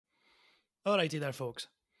Alrighty there, folks,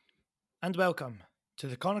 and welcome to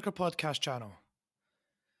the Conacher Podcast channel.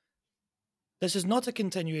 This is not a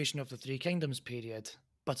continuation of the Three Kingdoms period,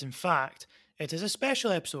 but in fact, it is a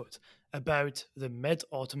special episode about the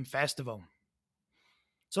Mid-Autumn Festival.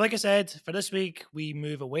 So like I said, for this week, we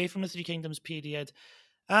move away from the Three Kingdoms period,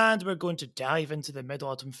 and we're going to dive into the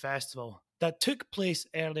Mid-Autumn Festival that took place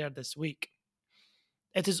earlier this week.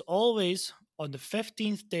 It is always on the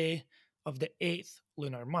 15th day of the 8th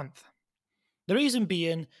lunar month. The reason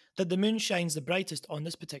being that the moon shines the brightest on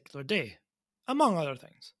this particular day, among other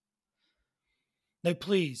things. Now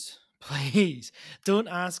please, don't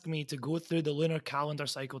ask me to go through the lunar calendar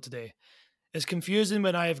cycle today. It's confusing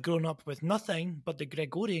when I have grown up with nothing but the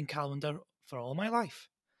Gregorian calendar for all my life.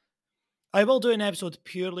 I will do an episode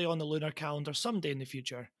purely on the lunar calendar someday in the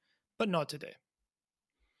future, but not today.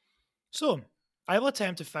 So, I will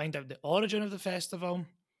attempt to find out the origin of the festival,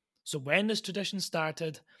 so when this tradition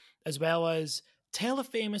started, as well as tell a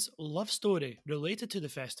famous love story related to the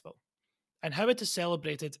festival, and how it is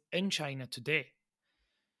celebrated in China today.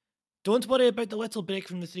 Don't worry about the little break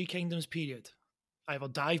from the Three Kingdoms period. I will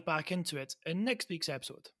dive back into it in next week's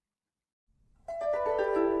episode.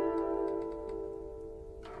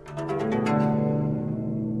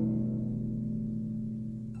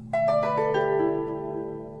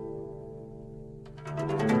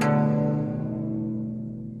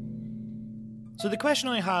 So the question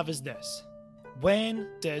I have is this: when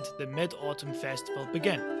did the Mid-Autumn Festival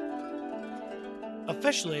begin?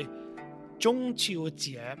 Officially, Zhong Qiu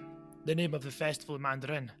Jie, the name of the festival in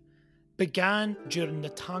Mandarin, began during the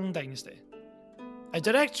Tang Dynasty. A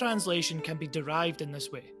direct translation can be derived in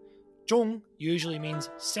this way. Zhong usually means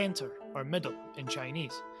centre or middle in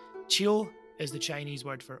Chinese. Qiu is the Chinese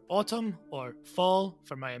word for autumn or fall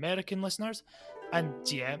for my American listeners, and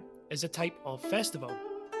Jie is a type of festival.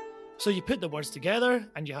 So you put the words together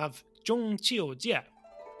and you have Zhong Qiu Jie.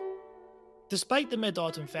 Despite the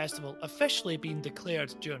Mid-Autumn Festival officially being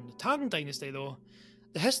declared during the Tang Dynasty though,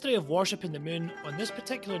 the history of worshipping the moon on this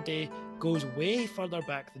particular day goes way further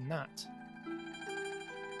back than that.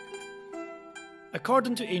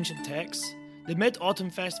 According to ancient texts, the Mid-Autumn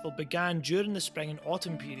Festival began during the spring and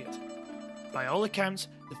autumn period. By all accounts,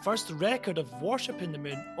 the first record of worshipping the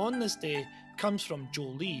moon on this day comes from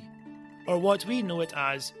Zhou Li, or what we know it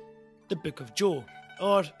as the Book of Zhou,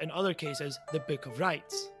 or in other cases, the Book of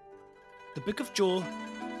Rites. The Book of Zhou,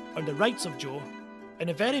 or the Rites of Zhou, in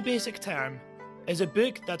a very basic term, is a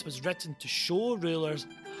book that was written to show rulers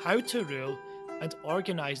how to rule and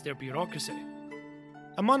organise their bureaucracy.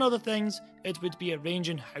 Among other things, it would be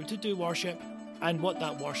arranging how to do worship and what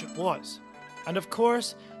that worship was. And of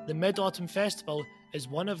course, the Mid-Autumn Festival is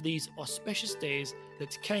one of these auspicious days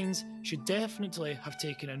that kings should definitely have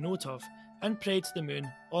taken a note of and prayed to the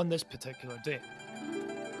moon on this particular day.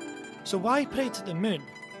 So why pray to the moon?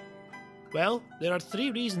 Well, there are three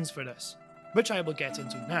reasons for this, which I will get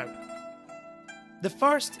into now. The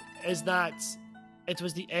first is that it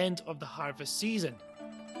was the end of the harvest season.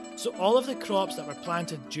 So all of the crops that were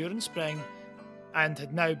planted during spring and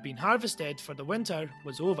had now been harvested for the winter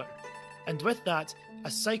was over, and with that, a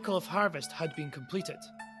cycle of harvest had been completed.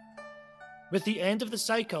 With the end of the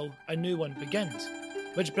cycle, a new one begins.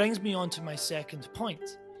 Which brings me on to my second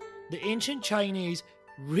point. The ancient Chinese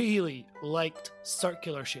really liked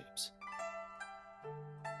circular shapes.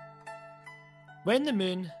 When the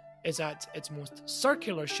moon is at its most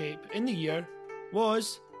circular shape in the year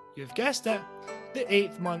was, you've guessed it, the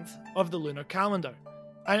 8th month of the lunar calendar,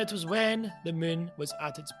 and it was when the moon was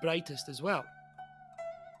at its brightest as well.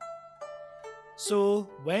 So,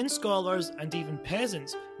 when scholars and even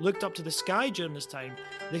peasants looked up to the sky during this time,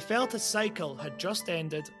 they felt a cycle had just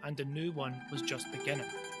ended and a new one was just beginning.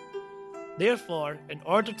 Therefore, in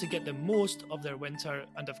order to get the most of their winter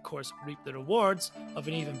and of course reap the rewards of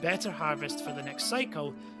an even better harvest for the next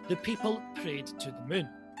cycle, the people prayed to the moon.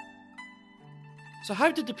 So how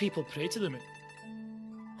did the people pray to the moon?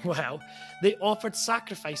 Well, they offered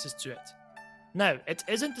sacrifices to it. Now, it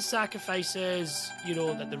isn't the sacrifices,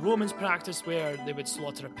 that the Romans practiced where they would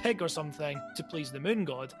slaughter a pig or something to please the moon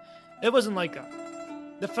god. It wasn't like that.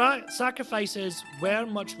 The sacrifices were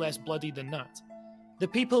much less bloody than that. The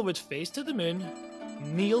people would face to the moon,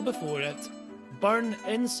 kneel before it, burn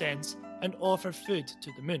incense, and offer food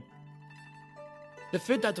to the moon. The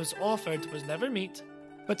food that was offered was never meat,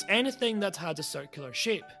 but anything that had a circular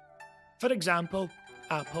shape. For example,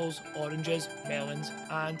 apples, oranges, melons,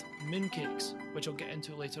 and mooncakes, which I'll get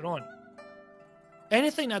into later on.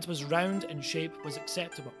 Anything that was round in shape was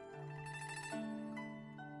acceptable.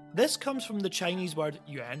 This comes from the Chinese word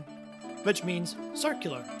yuan, which means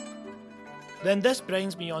circular. Then this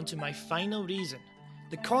brings me on to my final reason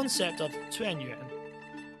the concept of 团圆.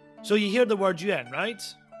 So you hear the word yuan, right?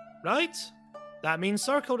 Right? That means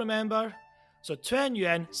circle, remember? So 团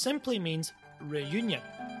圆 simply means reunion.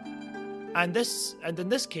 And in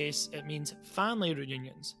this case, it means family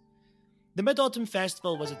reunions. The Mid-Autumn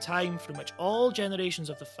Festival was a time from which all generations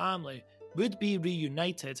of the family would be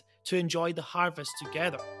reunited to enjoy the harvest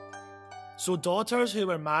together. So daughters who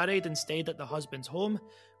were married and stayed at the husband's home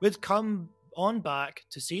would come on back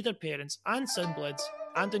to see their parents and siblings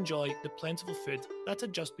and enjoy the plentiful food that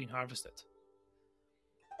had just been harvested.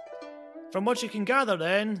 From what you can gather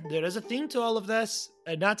then, there is a theme to all of this,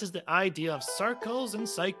 and that is the idea of circles and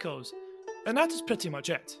cycles. And that is pretty much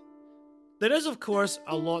it. There is, of course,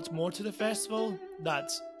 a lot more to the festival that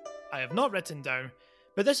I have not written down,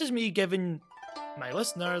 but this is me giving my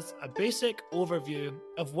listeners a basic overview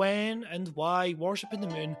of when and why worshipping the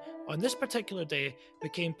moon on this particular day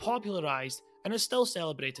became popularised and is still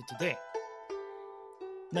celebrated today.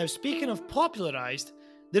 Now, speaking of popularised,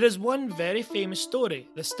 there is one very famous story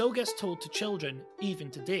that still gets told to children even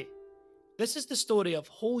today. This is the story of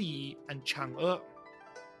Hou Yi and Chang'e.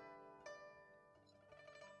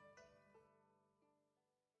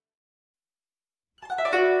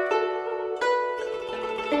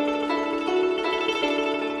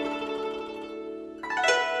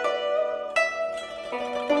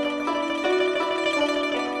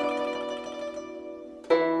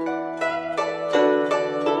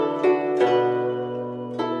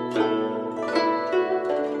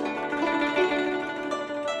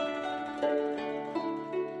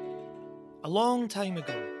 A long time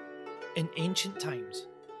ago, in ancient times,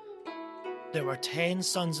 there were 10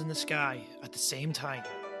 suns in the sky at the same time.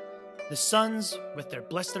 The suns, with their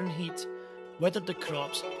blistering heat, withered the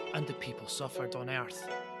crops and the people suffered on earth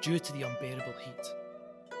due to the unbearable heat.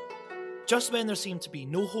 Just when there seemed to be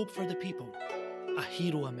no hope for the people, a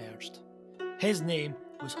hero emerged. His name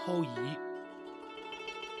was Hou Yi.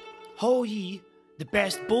 Hou Yi, the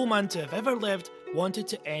best bowman to have ever lived, wanted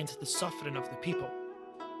to end the suffering of the people.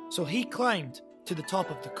 So he climbed to the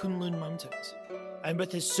top of the Kunlun Mountains, and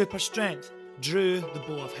with his super strength, drew the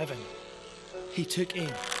bow of heaven. He took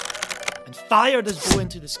aim, and fired his bow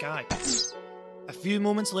into the sky. A few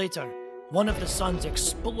moments later, one of the suns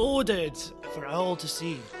exploded for all to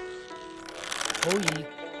see. Hou Yi,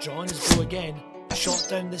 drawing his bow again, shot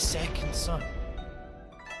down the second sun.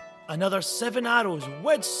 Another 7 arrows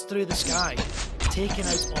whizzed through the sky, taking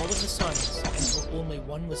out all of the suns until only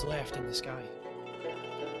one was left in the sky.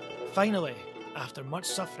 Finally, after much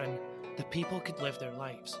suffering, the people could live their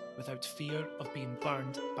lives without fear of being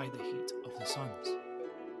burned by the heat of the suns.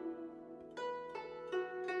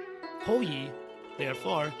 Hou Yi,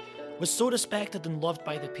 therefore, was so respected and loved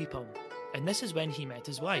by the people, and this is when he met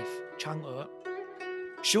his wife, Chang'e.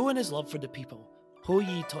 Showing his love for the people, Hou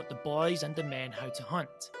Yi taught the boys and the men how to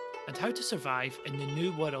hunt, and how to survive in the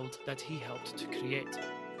new world that he helped to create.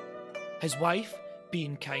 His wife,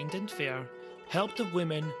 being kind and fair, helped the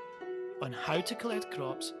women on how to collect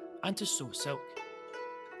crops and to sew silk.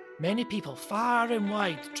 Many people far and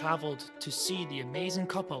wide travelled to see the amazing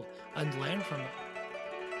couple and learn from them.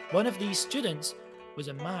 One of these students was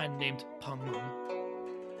a man named Peng Meng.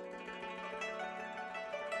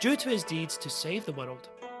 Due to his deeds to save the world,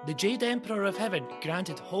 the Jade Emperor of Heaven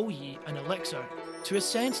granted Hou Yi an elixir to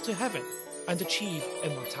ascend to heaven and achieve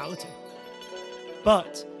immortality.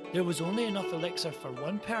 But there was only enough elixir for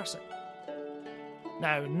one person.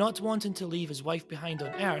 Now, not wanting to leave his wife behind on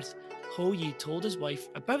Earth, Hou Yi told his wife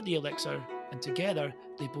about the elixir, and together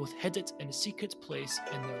they both hid it in a secret place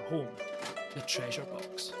in their home, the treasure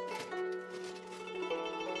box.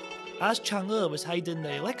 As Chang'e was hiding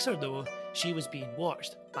the elixir though, she was being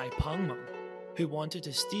watched by Peng Meng, who wanted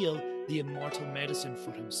to steal the immortal medicine for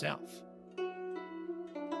himself.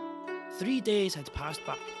 3 days had passed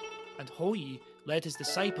by, and Hou Yi led his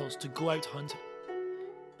disciples to go out hunting.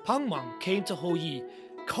 Peng Meng came to Hou Yi,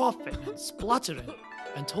 coughing and spluttering,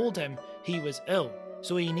 and told him he was ill,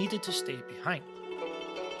 so he needed to stay behind.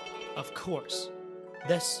 Of course,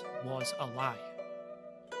 this was a lie.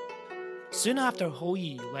 Soon after Hou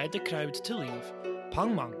Yi led the crowd to leave,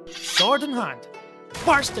 Peng Meng, sword in hand,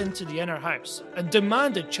 burst into the inner house and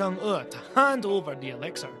demanded Chang'e to hand over the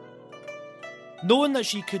elixir. Knowing that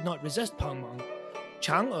she could not resist Peng Meng,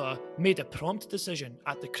 Chang'e made a prompt decision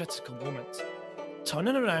at the critical moment.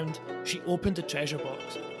 Turning around, she opened the treasure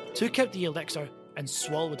box, took out the elixir and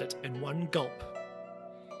swallowed it in one gulp.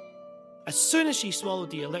 As soon as she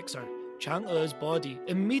swallowed the elixir, Chang'e's body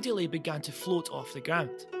immediately began to float off the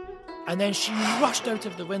ground, and then she rushed out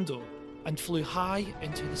of the window and flew high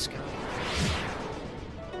into the sky.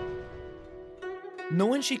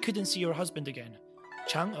 Knowing she couldn't see her husband again,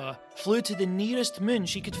 Chang'e flew to the nearest moon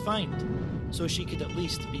she could find, so she could at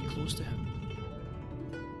least be close to him.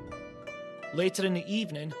 Later in the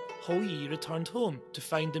evening, Hou Yi returned home to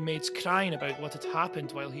find the maids crying about what had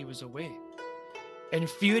happened while he was away.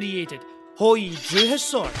 Infuriated, Hou Yi drew his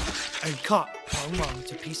sword and cut Peng Wang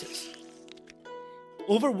to pieces.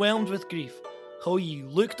 Overwhelmed with grief, Hou Yi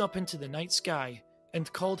looked up into the night sky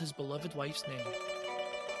and called his beloved wife's name.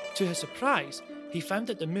 To his surprise, he found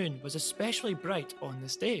that the moon was especially bright on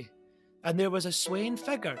this day, and there was a swaying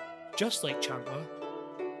figure just like Chang'e.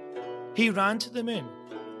 He ran to the moon,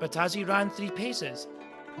 but as he ran 3 paces,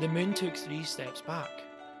 the moon took 3 steps back.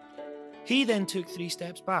 He then took 3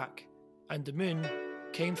 steps back, and the moon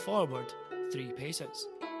came forward 3 paces.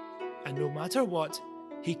 And no matter what,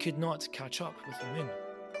 he could not catch up with the moon.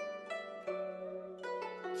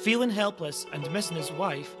 Feeling helpless and missing his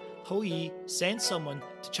wife, Hou Yi sent someone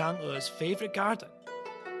to Chang'e's favourite garden.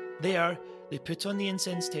 There, they put on the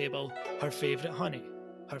incense table her favourite honey,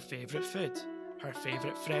 her favourite food, her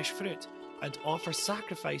favourite fresh fruit, and offer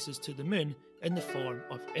sacrifices to the moon in the form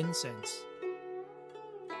of incense.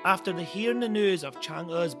 After they hearing the news of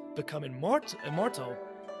Chang'e's becoming immortal,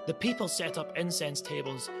 the people set up incense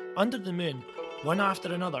tables under the moon, one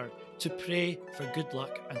after another, to pray for good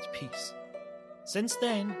luck and peace. Since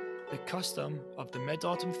then, the custom of the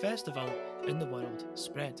Mid-Autumn Festival in the world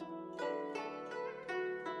spread.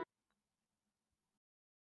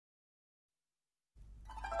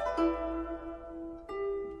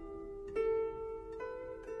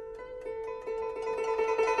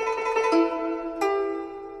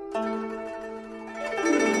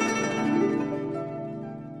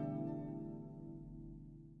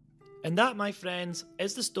 And that, my friends,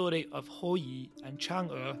 is the story of Hou Yi and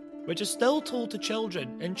Chang'e, which is still told to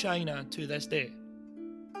children in China to this day.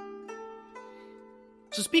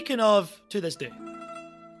 So speaking of to this day,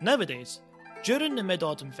 nowadays, during the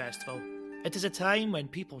Mid-Autumn Festival, it is a time when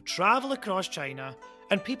people travel across China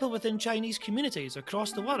and people within Chinese communities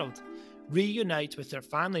across the world reunite with their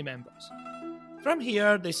family members. From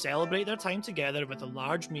here, they celebrate their time together with a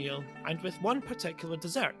large meal and with one particular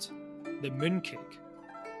dessert, the mooncake.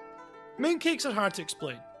 Mooncakes are hard to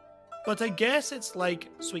explain, but I guess it's like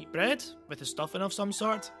sweet bread with a stuffing of some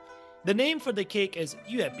sort. The name for the cake is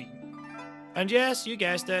yuebi. And yes, you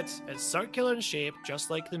guessed it, it's circular in shape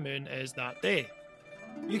just like the moon is that day.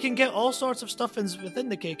 You can get all sorts of stuffings within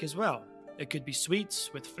the cake as well. It could be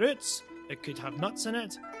sweet with fruits, it could have nuts in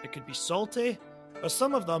it, it could be salty, or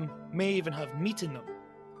some of them may even have meat in them.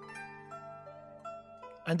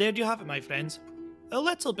 And there you have it, my friends. A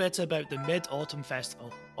little bit about the Mid-Autumn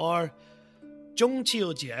Festival, or Zhong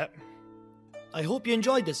Qiu Jie. I hope you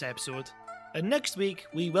enjoyed this episode, and next week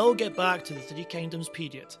we will get back to the Three Kingdoms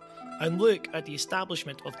period and look at the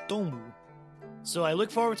establishment of Dongwu. So I look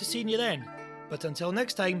forward to seeing you then, but until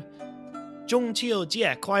next time, Zhong Qiu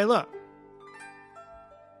Jie Kuai Le.